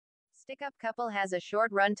Stick-up couple has a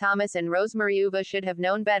short run. Thomas and Rosemarie Uva should have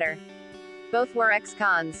known better. Both were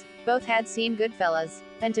ex-cons. Both had seen Goodfellas.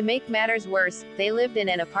 And to make matters worse, they lived in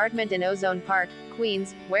an apartment in Ozone Park,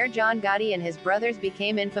 Queens, where John Gotti and his brothers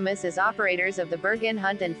became infamous as operators of the Bergin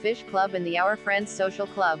Hunt and Fish Club and the Our Friends Social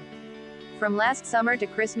Club. From last summer to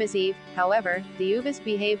Christmas Eve, however, the Uvas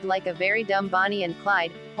behaved like a very dumb Bonnie and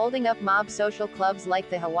Clyde, holding up mob social clubs like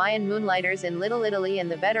the Hawaiian Moonlighters in Little Italy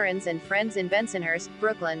and the Veterans and Friends in Bensonhurst,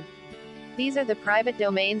 Brooklyn. These are the private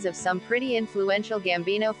domains of some pretty influential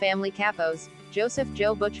Gambino family capos: Joseph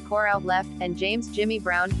Joe Butch Corrow left, and James Jimmy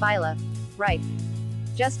Brown Fila right.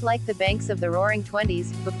 Just like the banks of the Roaring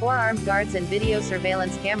Twenties, before armed guards and video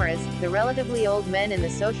surveillance cameras, the relatively old men in the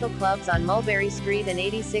social clubs on Mulberry Street and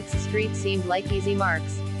 86th Street seemed like easy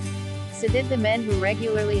marks. So did the men who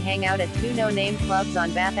regularly hang out at two no-name clubs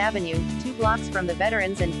on Bath Avenue, 2 blocks from the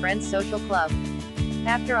Veterans and Friends Social Club.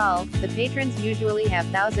 After all, the patrons usually have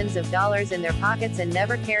thousands of dollars in their pockets and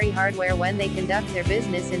never carry hardware when they conduct their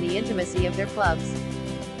business in the intimacy of their clubs.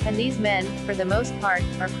 And these men, for the most part,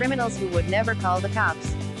 are criminals who would never call the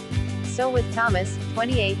cops. So with Thomas,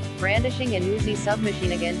 28, brandishing an Uzi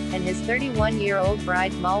submachine gun, and his 31-year-old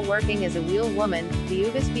bride, Mal, working as a wheel woman, the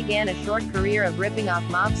Uvas began a short career of ripping off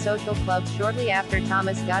mob social clubs shortly after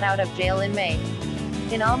Thomas got out of jail in May.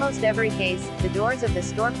 In almost every case, the doors of the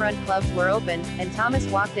storefront clubs were open, and Thomas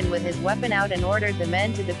walked in with his weapon out and ordered the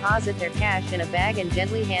men to deposit their cash in a bag and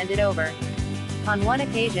gently hand it over. On one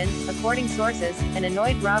occasion, according sources, an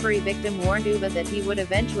annoyed robbery victim warned Uva that he would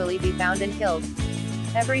eventually be found and killed.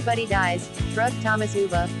 "Everybody dies," shrugged Thomas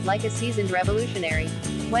Uva, like a seasoned revolutionary.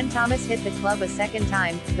 When Thomas hit the club a second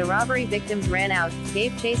time, the robbery victims ran out,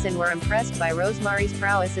 gave chase and were impressed by Rosemarie's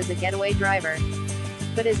prowess as a getaway driver.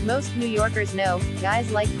 But as most New Yorkers know,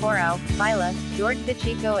 guys like Corrow, Fila, George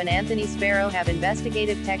DeChico and Anthony Sparrow have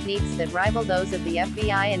investigative techniques that rival those of the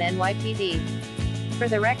FBI and NYPD. For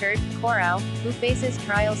the record, Corrow, who faces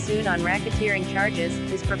trial soon on racketeering charges,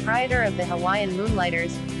 is proprietor of the Hawaiian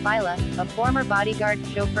Moonlighters. Fila, a former bodyguard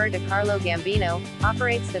chauffeur to Carlo Gambino,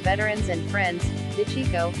 operates the Veterans and Friends.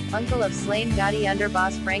 DeChico, uncle of slain Gotti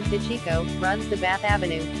underboss Frank DeChico, runs the Bath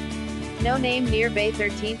Avenue No Name near Bay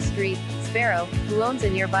 13th Street. Sparrow, who owns a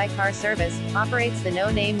nearby car service, operates the No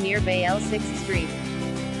Name near Bay L 6th Street.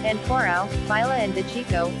 And Corrow, Fila and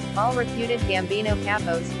DeChico, all reputed Gambino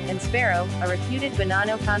capos, and Sparrow, a reputed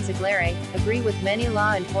Bonanno consigliere, agree with many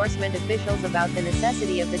law enforcement officials about the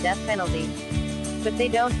necessity of the death penalty. But they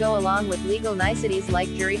don't go along with legal niceties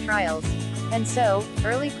like jury trials. And so,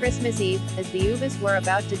 early Christmas Eve, as the Uvas were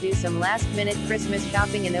about to do some last-minute Christmas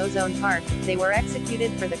shopping in Ozone Park, they were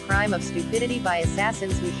executed for the crime of stupidity by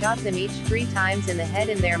assassins who shot them each 3 times in the head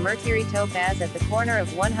in their Mercury Topaz at the corner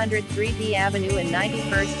of 103D Avenue and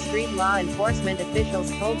 91st Street. Law enforcement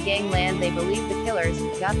officials told Gangland they believe the killers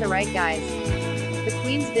got the right guys. The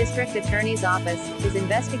Queens District Attorney's Office is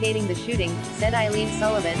investigating the shooting, said Eileen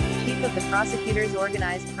Sullivan, chief of the prosecutor's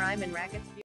Organized Crime and Rackets Bureau.